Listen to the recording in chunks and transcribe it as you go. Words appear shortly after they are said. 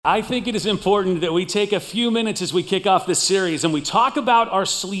I think it is important that we take a few minutes as we kick off this series and we talk about our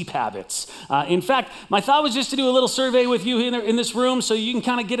sleep habits. In fact, my thought was just to do a little survey with you in this room so you can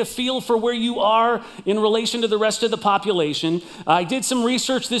kind of get a feel for where you are in relation to the rest of the population. I did some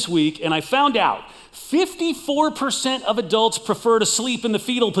research this week and I found out 54% of adults prefer to sleep in the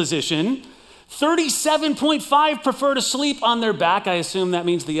fetal position. 37.5% prefer to sleep on their back. I assume that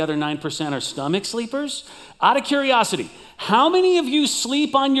means the other 9% are stomach sleepers. Out of curiosity, how many of you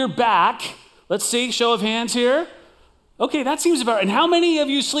sleep on your back? Let's see, show of hands here. Okay, that seems about right. And how many of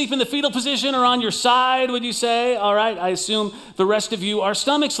you sleep in the fetal position or on your side, would you say? All right, I assume the rest of you are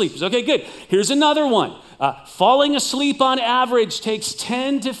stomach sleepers. Okay, good. Here's another one. Falling asleep on average takes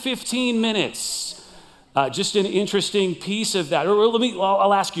 10 to 15 minutes. Just an interesting piece of that.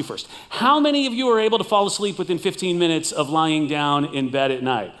 I'll ask you first. How many of you are able to fall asleep within 15 minutes of lying down in bed at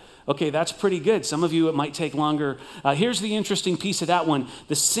night? Okay, that's pretty good. Some of you, it might take longer. Here's the interesting piece of that one.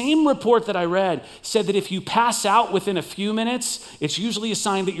 The same report that I read said that if you pass out within a few minutes, it's usually a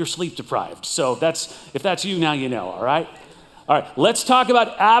sign that you're sleep deprived. So if that's you, now you know, all right? All right, let's talk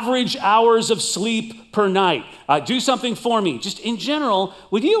about average hours of sleep per night. Do something for me. Just in general,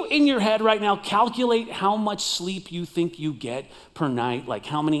 would you in your head right now calculate how much sleep you think you get per night? Like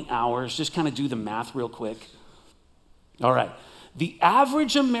how many hours? Just kind of do the math real quick. All right. The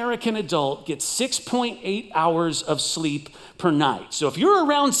average American adult gets 6.8 hours of sleep per night. So if you're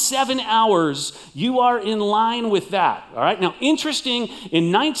around 7 hours, you are in line with that. All right. Now, interesting,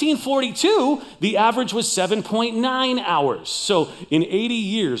 in 1942, the average was 7.9 hours. So in 80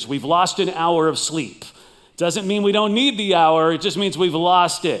 years, we've lost an hour of sleep. Doesn't mean we don't need the hour. It just means we've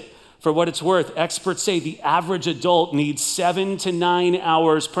lost it. For what it's worth, experts say the average adult needs 7 to 9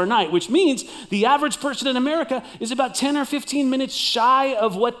 hours per night, which means the average person in America is about 10 or 15 minutes shy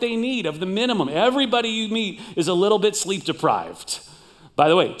of what they need, of the minimum. Everybody you meet is a little bit sleep deprived. By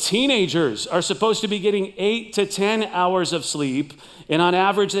the way, teenagers are supposed to be getting 8 to 10 hours of sleep, and on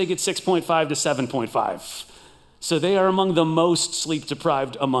average, they get 6.5 to 7.5. So they are among the most sleep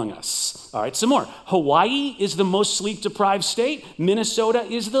deprived among us. All right, some more. Hawaii is the most sleep deprived state. Minnesota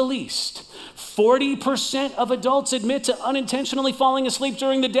is the least. 40% of adults admit to unintentionally falling asleep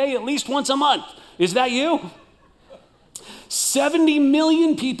during the day at least once a month. Is that you? 70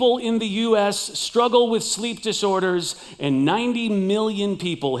 million people in the U.S. struggle with sleep disorders, and 90 million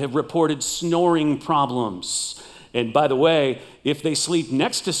people have reported snoring problems. And by the way, if they sleep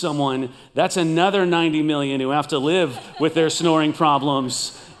next to someone, that's another 90 million who have to live with their snoring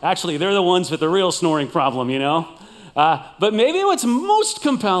problems. Actually, they're the ones with the real snoring problem, you know? But maybe what's most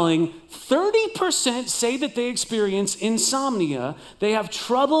compelling, 30% say that they experience insomnia. They have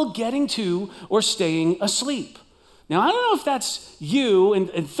trouble getting to or staying asleep. Now, I don't know if that's you, and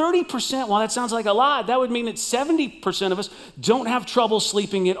 30%, while that sounds like a lot, that would mean that 70% of us don't have trouble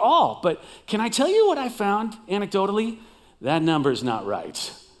sleeping at all. But can I tell you what I found anecdotally? That number's not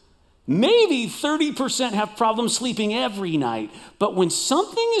right. Maybe 30% have problems sleeping every night, but when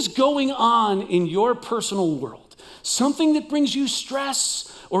something is going on in your personal world, something that brings you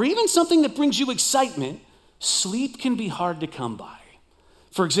stress, or even something that brings you excitement, sleep can be hard to come by.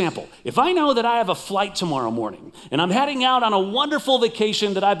 For example, if I know that I have a flight tomorrow morning and I'm heading out on a wonderful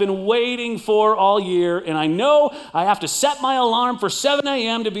vacation that I've been waiting for all year, and I know I have to set my alarm for 7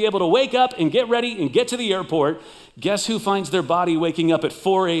 a.m. to be able to wake up and get ready and get to the airport, guess who finds their body waking up at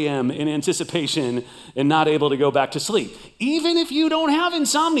 4 a.m. in anticipation and not able to go back to sleep? Even if you don't have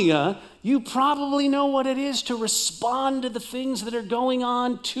insomnia, you probably know what it is to respond to the things that are going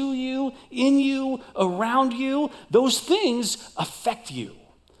on to you, in you, around you. Those things affect you.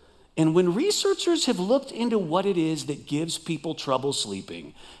 And when researchers have looked into what it is that gives people trouble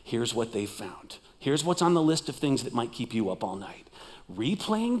sleeping, here's what they found. Here's what's on the list of things that might keep you up all night.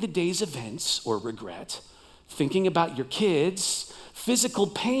 Replaying the day's events or regret, thinking about your kids, physical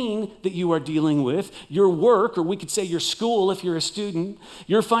pain that you are dealing with, your work, or we could say your school if you're a student,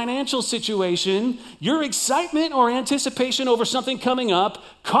 your financial situation, your excitement or anticipation over something coming up,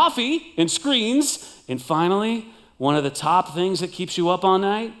 coffee and screens, and finally, one of the top things that keeps you up all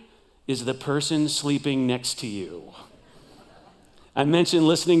night is the person sleeping next to you. I mentioned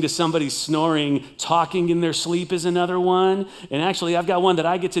listening to somebody snoring, talking in their sleep is another one. And actually, I've got one that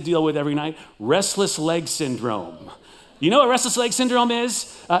I get to deal with every night, restless leg syndrome. You know what restless leg syndrome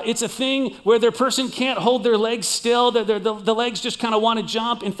is? It's a thing where their person can't hold their legs still. The legs just kind of want to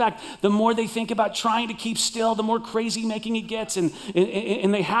jump. In fact, the more they think about trying to keep still, the more crazy making it gets, and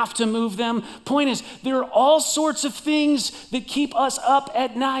they have to move them. Point is, there are all sorts of things that keep us up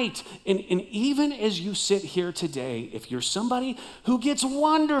at night. And even as you sit here today, if you're somebody who gets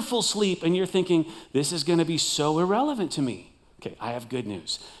wonderful sleep and you're thinking, this is going to be so irrelevant to me, Okay, I have good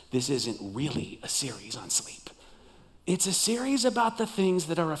news. This isn't really a series on sleep. It's a series about the things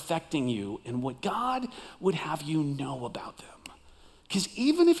that are affecting you and what God would have you know about them. Because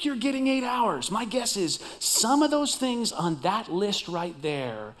even if you're getting 8 hours, my guess is some of those things on that list right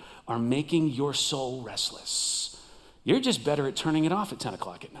there are making your soul restless. You're just better at turning it off at 10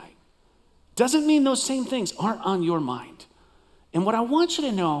 o'clock at night. Doesn't mean those same things aren't on your mind. And what I want you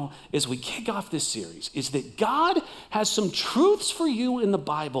to know as we kick off this series is that God has some truths for you in the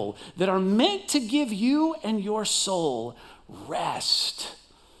Bible that are meant to give you and your soul rest.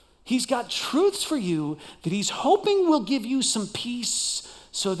 He's got truths for you that he's hoping will give you some peace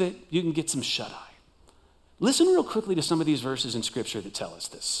so that you can get some shut-eye. Listen real quickly to some of these verses in Scripture that tell us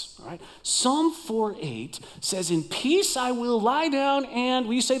this, all right? Psalm 4:8 says, "In peace I will lie down and,"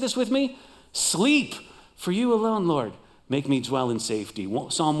 will you say this with me? "Sleep, for you alone, Lord, make me dwell in safety."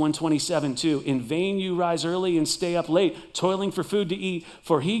 Psalm 127:2, "In vain you rise early and stay up late, toiling for food to eat,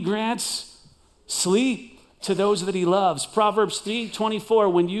 for he grants sleep to those that he loves." Proverbs 3:24,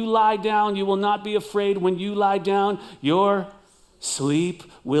 "When you lie down, you will not be afraid. When you lie down, your sleep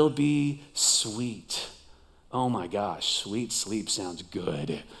will be sweet." Oh my gosh, sweet sleep sounds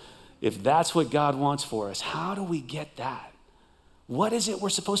good. If that's what God wants for us, how do we get that? What is it we're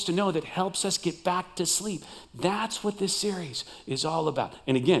supposed to know that helps us get back to sleep? That's what this series is all about.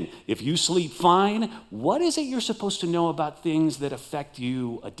 And again, if you sleep fine, what is it you're supposed to know about things that affect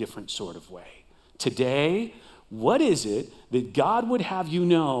you a different sort of way? Today, what is it that God would have you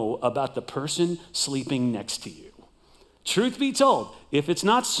know about the person sleeping next to you? Truth be told, if it's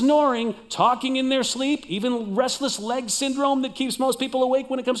not snoring, talking in their sleep, even restless leg syndrome that keeps most people awake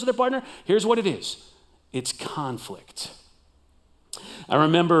when it comes to their partner, here's what it is. It's conflict. I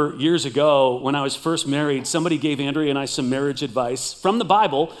remember years ago when I was first married, somebody gave Andrea and I some marriage advice from the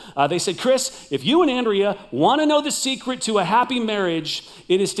Bible. They said, "Chris, if you and Andrea want to know the secret to a happy marriage,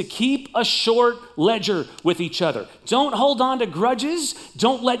 it is to keep a short ledger with each other. Don't hold on to grudges.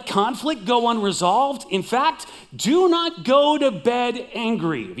 Don't let conflict go unresolved. In fact, do not go to bed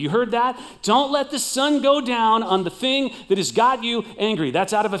angry." Have you heard that? Don't let the sun go down on the thing that has got you angry.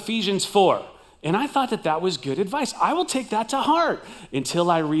 That's out of Ephesians 4. And I thought that that was good advice. I will take that to heart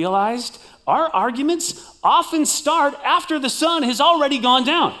until I realized our arguments often start after the sun has already gone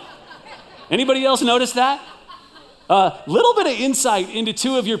down. Anybody else notice that? A little bit of insight into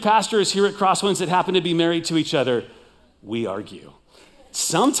two of your pastors here at CrossWinds that happen to be married to each other. We argue.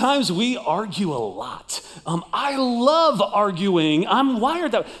 Sometimes we argue a lot. I love arguing. I'm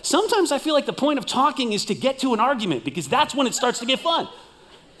wired that way. Sometimes I feel like the point of talking is to get to an argument because that's when it starts to get fun.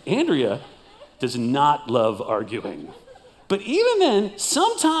 Andrea does not love arguing. But even then,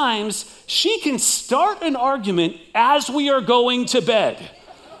 sometimes she can start an argument as we are going to bed.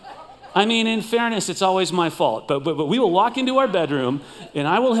 I mean, in fairness, it's always my fault. But we will walk into our bedroom, and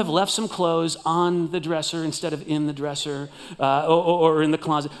I will have left some clothes on the dresser instead of in the dresser or in the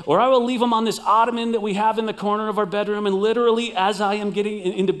closet. Or I will leave them on this ottoman that we have in the corner of our bedroom, and literally, as I am getting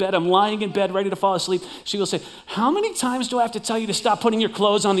into bed, I'm lying in bed ready to fall asleep, she will say, "How many times do I have to tell you to stop putting your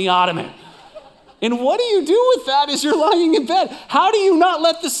clothes on the ottoman?" And what do you do with that as you're lying in bed? How do you not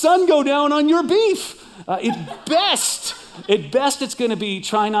let the sun go down on your beef? At best, it's going to be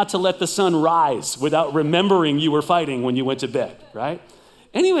try not to let the sun rise without remembering you were fighting when you went to bed, right?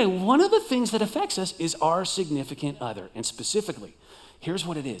 Anyway, one of the things that affects us is our significant other. And specifically, here's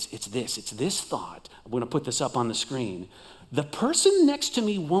what it is. It's this thought. I'm going to put this up on the screen. The person next to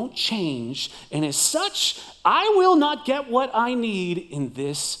me won't change, and as such, I will not get what I need in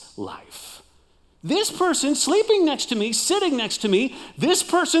this life. This person sleeping next to me, sitting next to me, this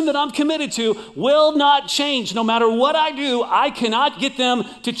person that I'm committed to will not change. No matter what I do, I cannot get them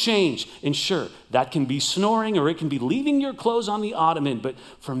to change. And sure, that can be snoring or it can be leaving your clothes on the ottoman. But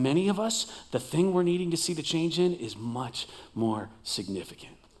for many of us, the thing we're needing to see the change in is much more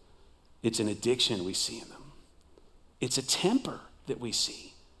significant. It's an addiction we see in them. It's a temper that we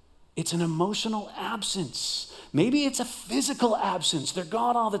see. It's an emotional absence. Maybe it's a physical absence. They're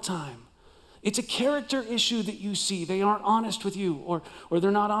gone all the time. It's a character issue that you see. They aren't honest with you or they're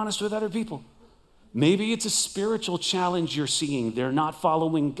not honest with other people. Maybe it's a spiritual challenge you're seeing. They're not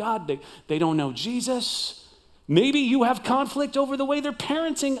following God. They don't know Jesus. Maybe you have conflict over the way they're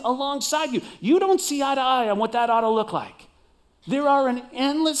parenting alongside you. You don't see eye to eye on what that ought to look like. There are an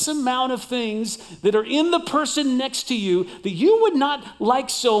endless amount of things that are in the person next to you that you would not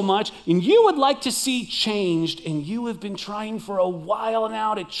like so much and you would like to see changed, and you have been trying for a while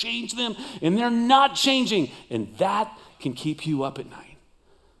now to change them and they're not changing, and that can keep you up at night.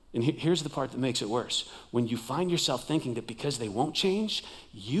 And here's the part that makes it worse. When you find yourself thinking that because they won't change,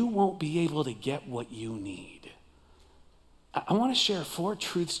 you won't be able to get what you need. I want to share 4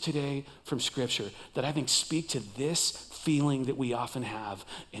 truths today from Scripture that I think speak to this feeling that we often have,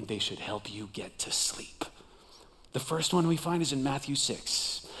 and they should help you get to sleep. The first one we find is in Matthew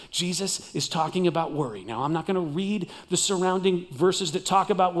 6. Jesus is talking about worry. Now, I'm not going to read the surrounding verses that talk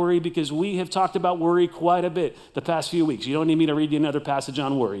about worry because we have talked about worry quite a bit the past few weeks. You don't need me to read you another passage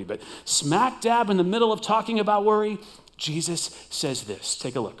on worry, but smack dab in the middle of talking about worry, Jesus says this.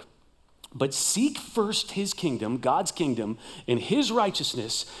 Take a look. But seek first his kingdom, God's kingdom, and his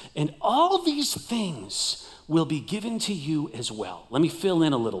righteousness, and all these things will be given to you as well. Let me fill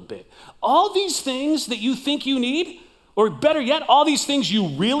in a little bit. All these things that you think you need, or better yet, all these things you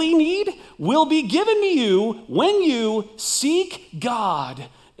really need, will be given to you when you seek God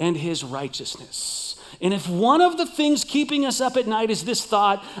and his righteousness. And if one of the things keeping us up at night is this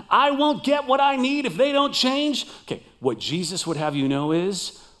thought, I won't get what I need if they don't change, okay, what Jesus would have you know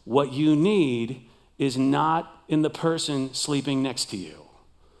is, what you need is not in the person sleeping next to you.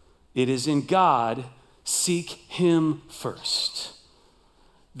 It is in God. Seek him first.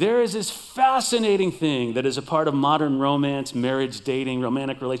 There is this fascinating thing that is a part of modern romance, marriage, dating,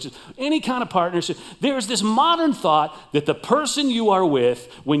 romantic relationships, any kind of partnership. There is this modern thought that the person you are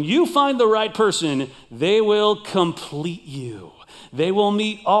with, when you find the right person, they will complete you. They will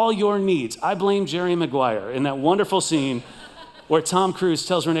meet all your needs. I blame Jerry Maguire in that wonderful scene where Tom Cruise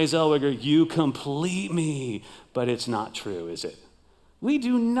tells Renee Zellweger, you complete me. But it's not true, is it? We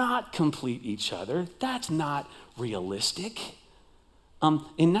do not complete each other. That's not realistic.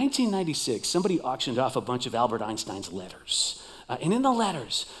 In 1996, somebody auctioned off a bunch of Albert Einstein's letters. And in the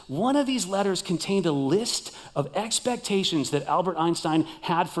letters, one of these letters contained a list of expectations that Albert Einstein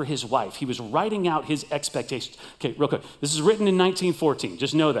had for his wife. He was writing out his expectations. Okay, real quick. This is written in 1914.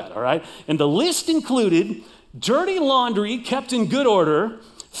 Just know that, all right? And the list included dirty laundry kept in good order,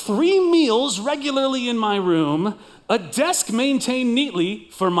 3 meals regularly in my room, a desk maintained neatly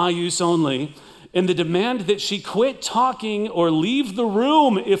for my use only, and the demand that she quit talking or leave the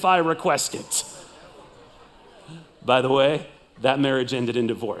room if I request it. By the way, that marriage ended in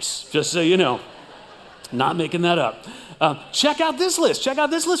divorce, just so you know. Not making that up. Check out this list. Check out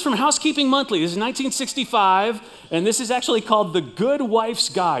this list from Housekeeping Monthly. This is 1965, and this is actually called The Good Wife's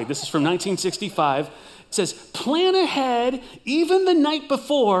Guide. This is from 1965. It says, plan ahead, even the night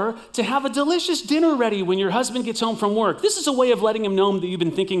before, to have a delicious dinner ready when your husband gets home from work. This is a way of letting him know that you've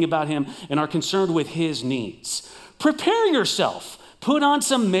been thinking about him and are concerned with his needs. Prepare yourself. Put on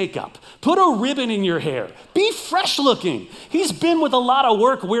some makeup. Put a ribbon in your hair. Be fresh looking. He's been with a lot of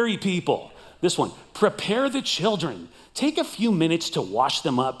work-weary people. This one, prepare the children. Take a few minutes to wash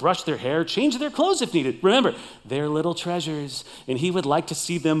them up, brush their hair, change their clothes if needed. Remember, they're little treasures, and he would like to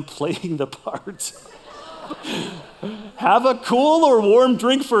see them playing the part. Have a cool or warm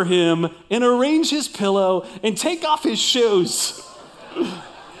drink for him and arrange his pillow and take off his shoes.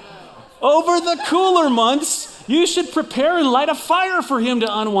 Over the cooler months, you should prepare and light a fire for him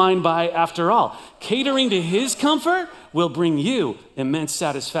to unwind by. After all, catering to his comfort will bring you immense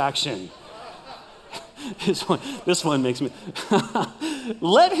satisfaction. This one makes me...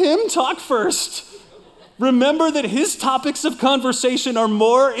 Let him talk first. Remember that his topics of conversation are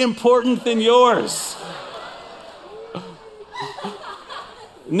more important than yours.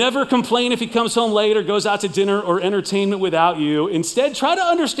 Never complain if he comes home late or goes out to dinner or entertainment without you. Instead, try to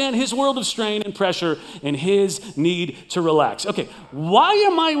understand his world of strain and pressure and his need to relax. Okay, why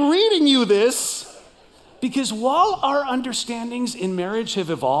am I reading you this? Because while our understandings in marriage have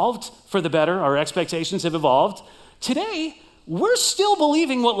evolved for the better, our expectations have evolved, today, we're still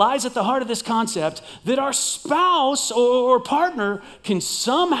believing what lies at the heart of this concept, that our spouse or partner can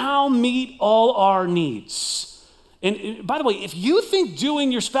somehow meet all our needs. And by the way, if you think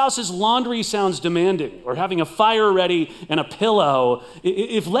doing your spouse's laundry sounds demanding, or having a fire ready and a pillow,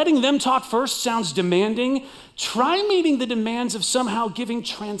 if letting them talk first sounds demanding, try meeting the demands of somehow giving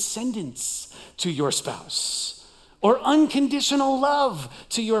transcendence to your spouse, or unconditional love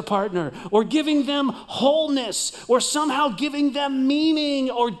to your partner, or giving them wholeness, or somehow giving them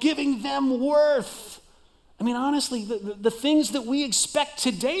meaning, or giving them worth. I mean, honestly, the things that we expect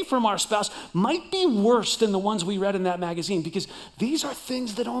today from our spouse might be worse than the ones we read in that magazine, because these are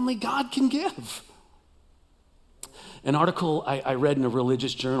things that only God can give. An article I read in a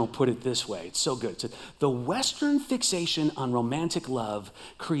religious journal put it this way. It's so good. It said, the Western fixation on romantic love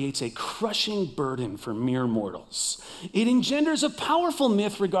creates a crushing burden for mere mortals. It engenders a powerful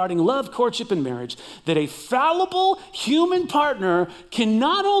myth regarding love, courtship, and marriage that a fallible human partner can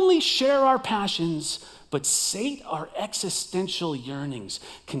not only share our passions, but sate our existential yearnings.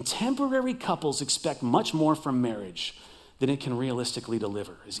 Contemporary couples expect much more from marriage than it can realistically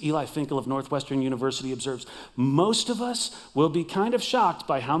deliver. As Eli Finkel of Northwestern University observes, most of us will be kind of shocked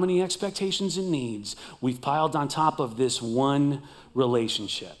by how many expectations and needs we've piled on top of this one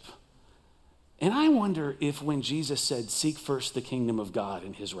relationship. And I wonder if when Jesus said, seek first the kingdom of God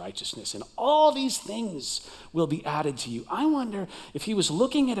and his righteousness, and all these things will be added to you, I wonder if he was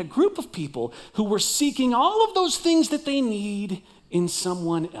looking at a group of people who were seeking all of those things that they need in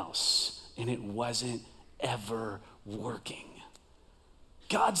someone else, and it wasn't ever working.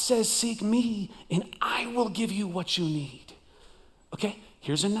 God says, seek me, and I will give you what you need. Okay,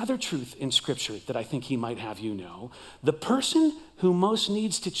 here's another truth in Scripture that I think he might have you know. The person who most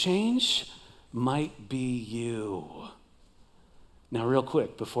needs to change might be you. Now, real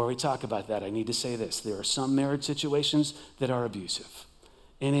quick, before we talk about that, I need to say this. There are some marriage situations that are abusive,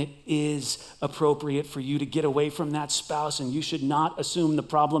 and it is appropriate for you to get away from that spouse, and you should not assume the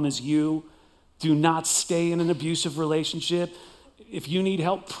problem is you. Do not stay in an abusive relationship. If you need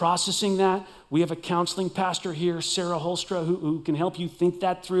help processing that, we have a counseling pastor here, Sarah Holstra, who can help you think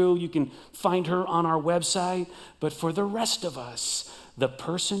that through. You can find her on our website. But for the rest of us, the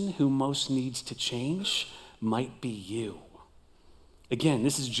person who most needs to change might be you. Again,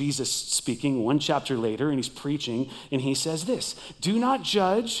 this is Jesus speaking one chapter later, and he's preaching, and he says this, do not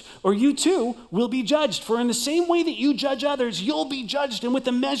judge, or you too will be judged. For in the same way that you judge others, you'll be judged, and with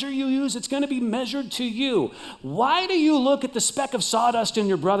the measure you use, it's going to be measured to you. Why do you look at the speck of sawdust in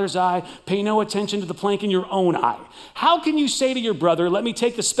your brother's eye, pay no attention to the plank in your own eye? How can you say to your brother, let me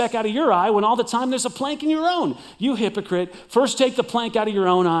take the speck out of your eye, when all the time there's a plank in your own? You hypocrite, first take the plank out of your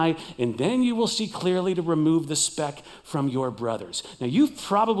own eye, and then you will see clearly to remove the speck from your brother's. Now, you've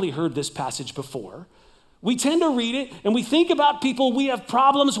probably heard this passage before. We tend to read it and we think about people we have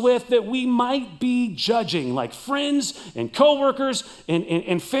problems with that we might be judging, like friends and coworkers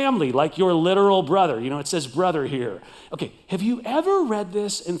and family, like your literal brother. You know, it says brother here. Okay, have you ever read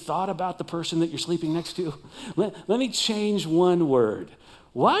this and thought about the person that you're sleeping next to? Let me change one word.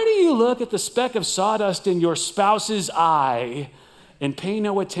 Why do you look at the speck of sawdust in your spouse's eye and pay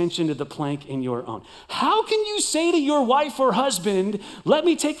no attention to the plank in your own? How can you say to your wife or husband, let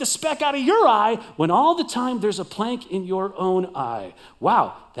me take the speck out of your eye, when all the time there's a plank in your own eye?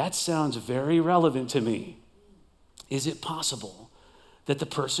 Wow, that sounds very relevant to me. Is it possible that the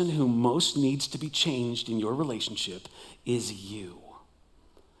person who most needs to be changed in your relationship is you?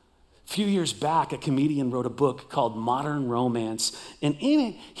 A few years back, a comedian wrote a book called Modern Romance, and in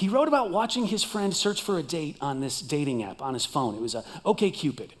it, he wrote about watching his friend search for a date on this dating app on his phone. It was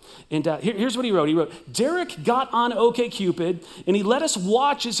OkCupid. And here's what he wrote. He wrote, Derek got on OkCupid, and he let us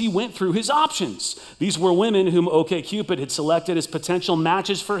watch as he went through his options. These were women whom OkCupid had selected as potential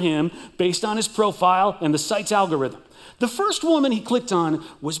matches for him based on his profile and the site's algorithm. The first woman he clicked on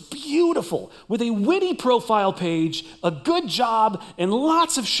was beautiful, with a witty profile page, a good job, and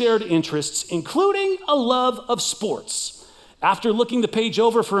lots of shared interests, including a love of sports. After looking the page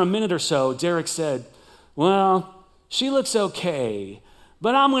over for a minute or so, Derek said, well, she looks okay,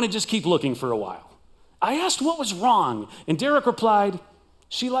 but I'm going to just keep looking for a while. I asked what was wrong, and Derek replied,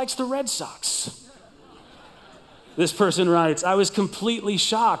 she likes the Red Sox. This person writes, I was completely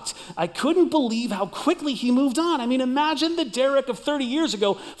shocked. I couldn't believe how quickly he moved on. I mean, imagine the Derek of 30 years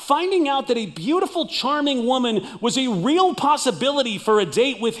ago finding out that a beautiful, charming woman was a real possibility for a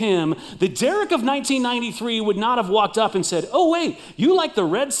date with him. The Derek of 1993 would not have walked up and said, oh, wait, you like the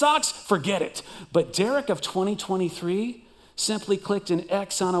Red Sox? Forget it. But Derek of 2023 simply clicked an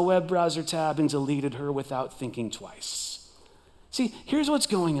X on a web browser tab and deleted her without thinking twice. See, here's what's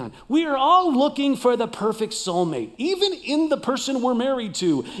going on. We are all looking for the perfect soulmate, even in the person we're married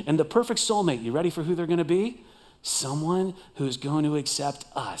to. And the perfect soulmate, you ready for who they're going to be? Someone who's going to accept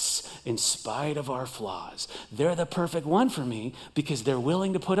us in spite of our flaws. They're the perfect one for me because they're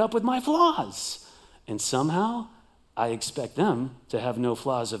willing to put up with my flaws. And somehow, I expect them to have no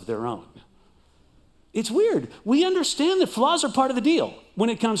flaws of their own. It's weird. We understand that flaws are part of the deal when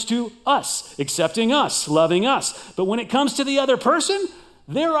it comes to us, accepting us, loving us. But when it comes to the other person,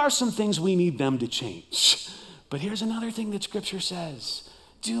 there are some things we need them to change. But here's another thing that Scripture says.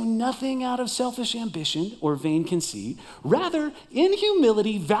 Do nothing out of selfish ambition or vain conceit. Rather, in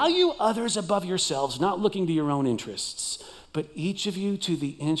humility, value others above yourselves, not looking to your own interests, but each of you to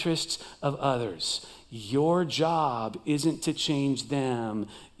the interests of others. Your job isn't to change them.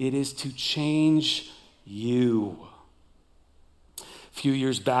 It is to change you. A few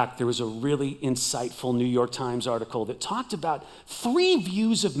years back, there was a really insightful New York Times article that talked about 3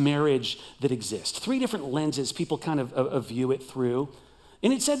 views of marriage that exist, 3 different lenses people kind of view it through.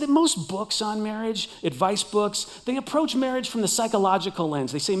 And it said that most books on marriage, advice books, they approach marriage from the psychological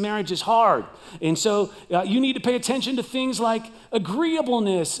lens. They say marriage is hard. And so you need to pay attention to things like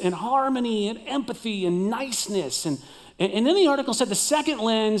agreeableness and harmony and empathy and niceness. And then the article said the second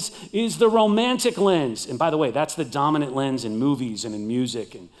lens is the romantic lens. And by the way, that's the dominant lens in movies and in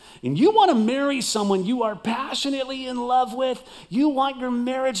music. And you want to marry someone you are passionately in love with. You want your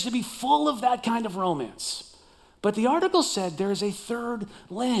marriage to be full of that kind of romance. But the article said there is a third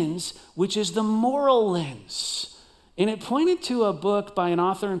lens, which is the moral lens. And it pointed to a book by an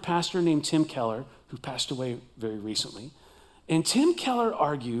author and pastor named Tim Keller, who passed away very recently. And Tim Keller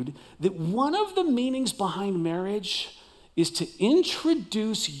argued that one of the meanings behind marriage is to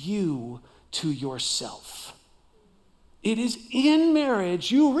introduce you to yourself. It is in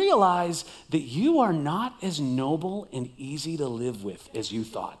marriage you realize that you are not as noble and easy to live with as you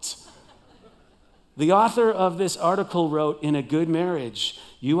thought. The author of this article wrote, in a good marriage,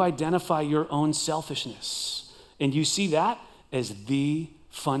 you identify your own selfishness, and you see that as the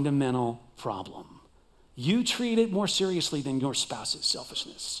fundamental problem. You treat it more seriously than your spouse's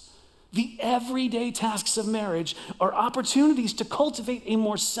selfishness. The everyday tasks of marriage are opportunities to cultivate a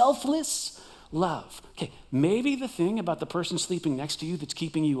more selfless love. Okay, maybe the thing about the person sleeping next to you that's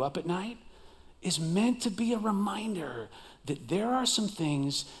keeping you up at night is meant to be a reminder that there are some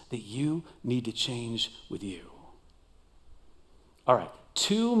things that you need to change with you. All right,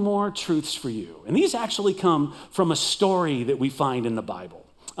 2 more truths for you. And these actually come from a story that we find in the Bible.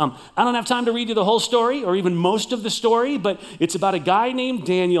 I don't have time to read you the whole story or even most of the story, but it's about a guy named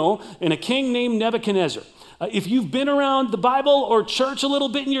Daniel and a king named Nebuchadnezzar. If you've been around the Bible or church a little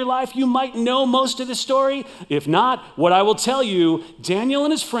bit in your life, you might know most of the story. If not, what I will tell you, Daniel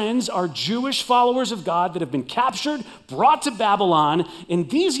and his friends are Jewish followers of God that have been captured, brought to Babylon, and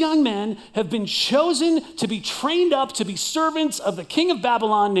these young men have been chosen to be trained up to be servants of the king of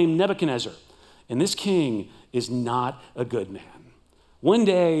Babylon named Nebuchadnezzar. And this king is not a good man. One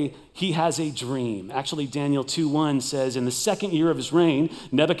day, he has a dream. Actually, Daniel 2:1 says, in the 2nd year of his reign,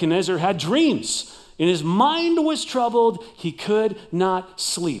 Nebuchadnezzar had dreams. And his mind was troubled. He could not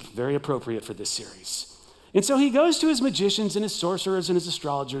sleep. Very appropriate for this series. And so he goes to his magicians and his sorcerers and his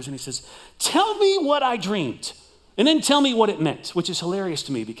astrologers, and he says, tell me what I dreamed, and then tell me what it meant, which is hilarious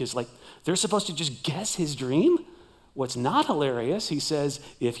to me because, they're supposed to just guess his dream. What's not hilarious, he says,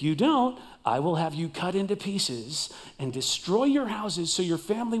 if you don't, I will have you cut into pieces and destroy your houses so your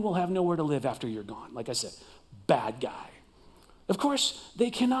family will have nowhere to live after you're gone. Like I said, bad guy. Of course, they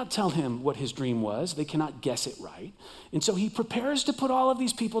cannot tell him what his dream was. They cannot guess it right. And so he prepares to put all of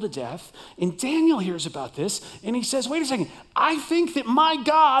these people to death. And Daniel hears about this, and he says, wait a second, I think that my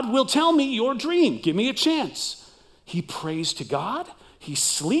God will tell me your dream. Give me a chance. He prays to God. He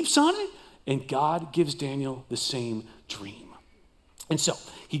sleeps on it, and God gives Daniel the same dream. And so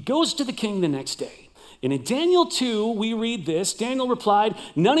he goes to the king the next day. And in Daniel 2, we read this. Daniel replied,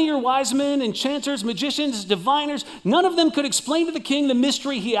 none of your wise men, enchanters, magicians, diviners, none of them could explain to the king the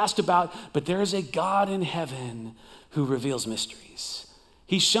mystery he asked about, but there is a God in heaven who reveals mysteries.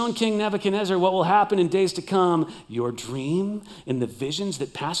 He's shown King Nebuchadnezzar what will happen in days to come. Your dream and the visions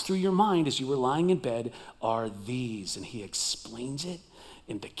that pass through your mind as you were lying in bed are these. And he explains it,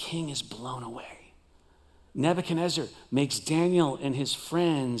 and the king is blown away. Nebuchadnezzar makes Daniel and his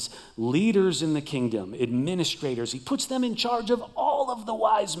friends leaders in the kingdom, administrators. He puts them in charge of all of the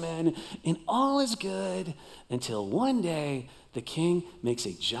wise men, and all is good until one day the king makes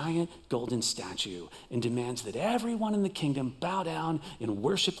a giant golden statue and demands that everyone in the kingdom bow down and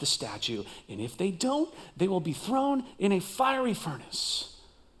worship the statue. And if they don't, they will be thrown in a fiery furnace.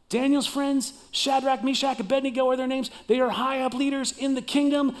 Daniel's friends, Shadrach, Meshach, Abednego are their names. They are high up leaders in the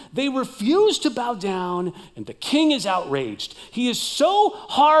kingdom. They refuse to bow down, and the king is outraged. He is so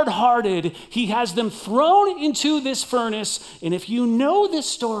hard-hearted, he has them thrown into this furnace. And if you know this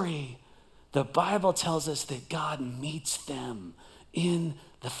story, the Bible tells us that God meets them in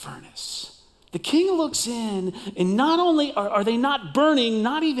the furnace. The king looks in, and not only are they not burning,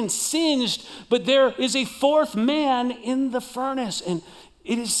 not even singed, but there is a 4th man in the furnace. And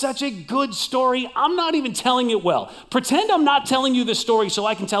it is such a good story. I'm not even telling it well. Pretend I'm not telling you the story so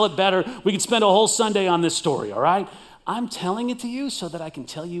I can tell it better. We can spend a whole Sunday on this story, all right? I'm telling it to you so that I can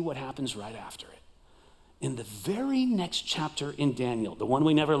tell you what happens right after it. In the very next chapter in Daniel, the one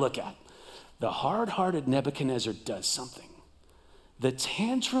we never look at, the hard-hearted Nebuchadnezzar does something. The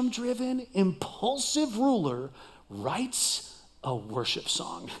tantrum-driven, impulsive ruler writes a worship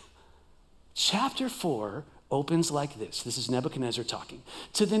song. Chapter 4 opens like this. This is Nebuchadnezzar talking.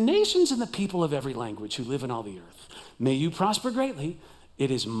 To the nations and the people of every language who live in all the earth, may you prosper greatly. It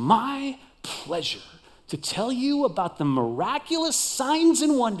is my pleasure to tell you about the miraculous signs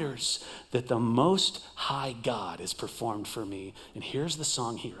and wonders that the Most High God has performed for me. And here's the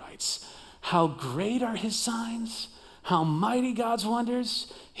song he writes. How great are his signs, how mighty God's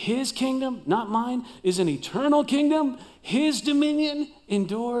wonders. His kingdom, not mine, is an eternal kingdom. His dominion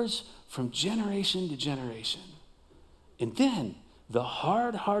endures from generation to generation. And then the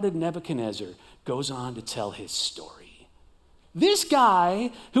hard-hearted Nebuchadnezzar goes on to tell his story. This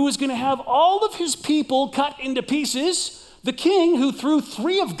guy who was going to have all of his people cut into pieces, the king who threw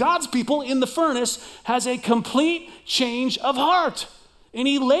 3 of God's people in the furnace, has a complete change of heart. And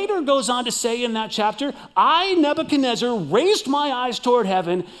he later goes on to say in that chapter, I, Nebuchadnezzar, raised my eyes toward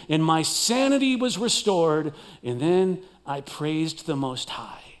heaven and my sanity was restored. And then I praised the Most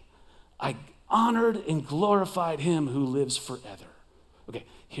High. I honored and glorified him who lives forever. Okay,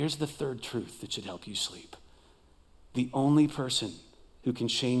 here's the third truth that should help you sleep. The only person who can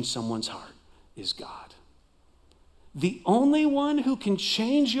change someone's heart is God. The only one who can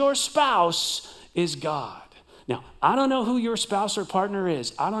change your spouse is God. Now, I don't know who your spouse or partner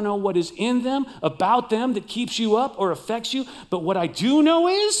is. I don't know what is in them, about them that keeps you up or affects you. But what I do know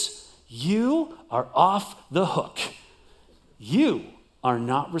is you are off the hook. You are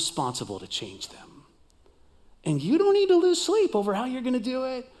not responsible to change them. And you don't need to lose sleep over how you're going to do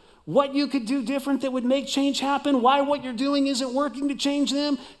it, what you could do different that would make change happen, why what you're doing isn't working to change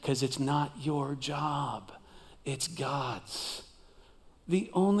them, because it's not your job. It's God's.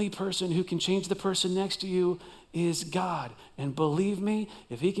 The only person who can change the person next to you is God. And believe me,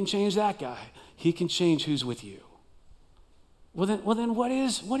 if he can change that guy, he can change who's with you. Well then what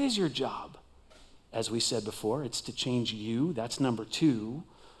is your job? As we said before, it's to change you. That's number 2.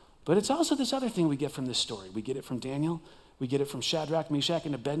 But it's also this other thing we get from this story. We get it from Daniel. We get it from Shadrach, Meshach,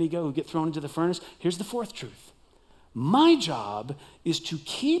 and Abednego who get thrown into the furnace. Here's the 4th truth. My job is to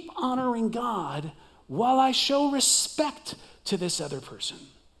keep honoring God while I show respect to this other person.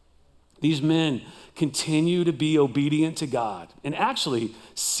 These men continue to be obedient to God and actually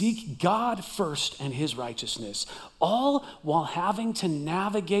seek God first and his righteousness, all while having to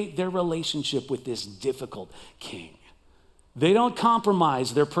navigate their relationship with this difficult king. They don't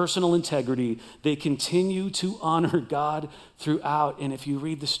compromise their personal integrity. They continue to honor God throughout. And if you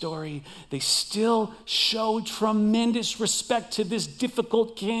read the story, they still show tremendous respect to this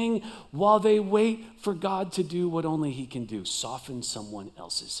difficult king while they wait for God to do what only he can do, soften someone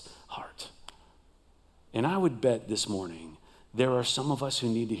else's heart. And I would bet this morning there are some of us who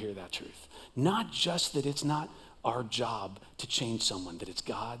need to hear that truth. Not just that it's not our job to change someone, that it's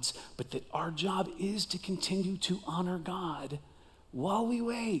God's, but that our job is to continue to honor God while we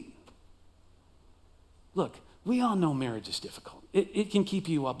wait. Look, we all know marriage is difficult. It can keep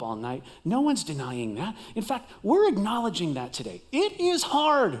you up all night. No one's denying that. In fact, we're acknowledging that today. It is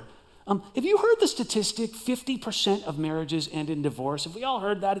hard. Have you heard the statistic, 50% of marriages end in divorce? Have we all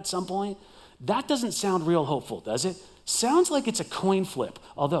heard that at some point? That doesn't sound real hopeful, does it? Sounds like it's a coin flip.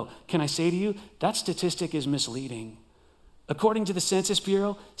 Although, can I say to you, that statistic is misleading. According to the Census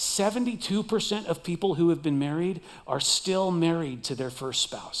Bureau, 72% of people who have been married are still married to their first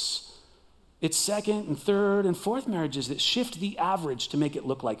spouse. It's second and third and fourth marriages that shift the average to make it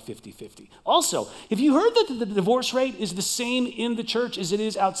look like 50-50. Also, if you heard that the divorce rate is the same in the church as it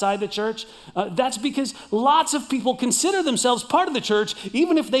is outside the church, that's because lots of people consider themselves part of the church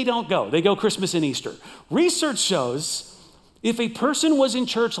even if they don't go. They go Christmas and Easter. Research shows if a person was in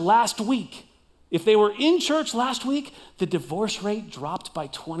church last week, if they were in church last week, the divorce rate dropped by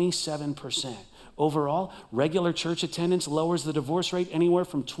 27%. Overall, regular church attendance lowers the divorce rate anywhere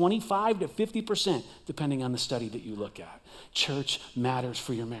from 25 to 50%, depending on the study that you look at. Church matters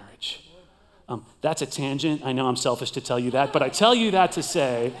for your marriage. That's a tangent. I know I'm selfish to tell you that, but I tell you that to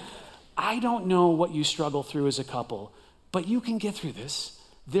say, I don't know what you struggle through as a couple, but you can get through this.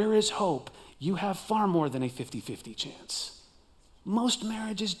 There is hope. You have far more than a 50-50 chance. Most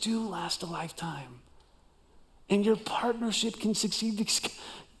marriages do last a lifetime, and your partnership can succeed because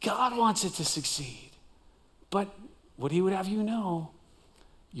God wants it to succeed. But what he would have you know,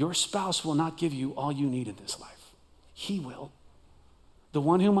 your spouse will not give you all you need in this life. He will. The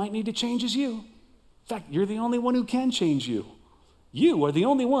one who might need to change is you. In fact, you're the only one who can change you. You are the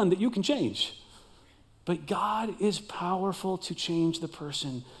only one that you can change. But God is powerful to change the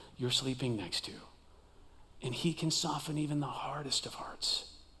person you're sleeping next to. And he can soften even the hardest of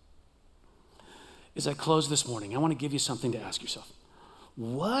hearts. As I close this morning, I want to give you something to ask yourself.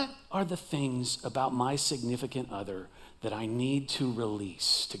 What are the things about my significant other that I need to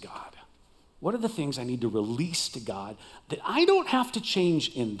release to God? What are the things I need to release to God that I don't have to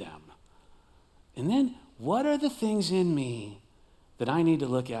change in them? And then, what are the things in me that I need to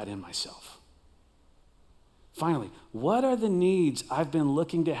look at in myself? Finally, what are the needs I've been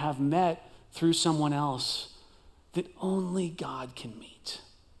looking to have met through someone else that only God can meet?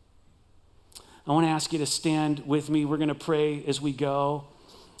 I want to ask you to stand with me. We're going to pray as we go.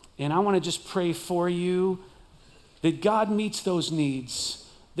 And I want to just pray for you that God meets those needs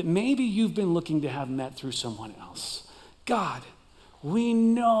that maybe you've been looking to have met through someone else. God, we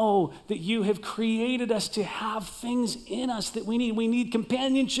know that you have created us to have things in us that we need. We need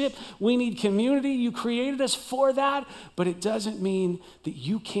companionship. We need community. You created us for that, but it doesn't mean that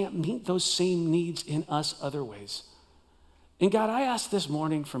you can't meet those same needs in us other ways. And God, I ask this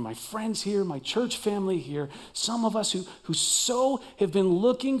morning for my friends here, my church family here, some of us who so have been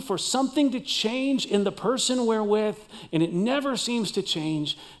looking for something to change in the person we're with, and it never seems to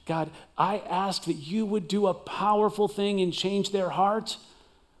change. God, I ask that you would do a powerful thing and change their heart.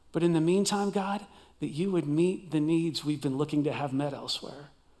 But in the meantime, God, that you would meet the needs we've been looking to have met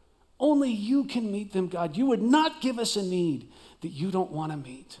elsewhere. Only you can meet them, God. You would not give us a need that you don't want to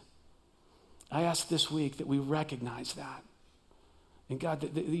meet. I ask this week that we recognize that. And God,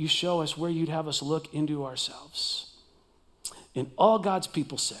 that you show us where you'd have us look into ourselves. And all God's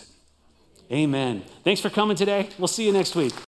people said, amen. Thanks for coming today. We'll see you next week.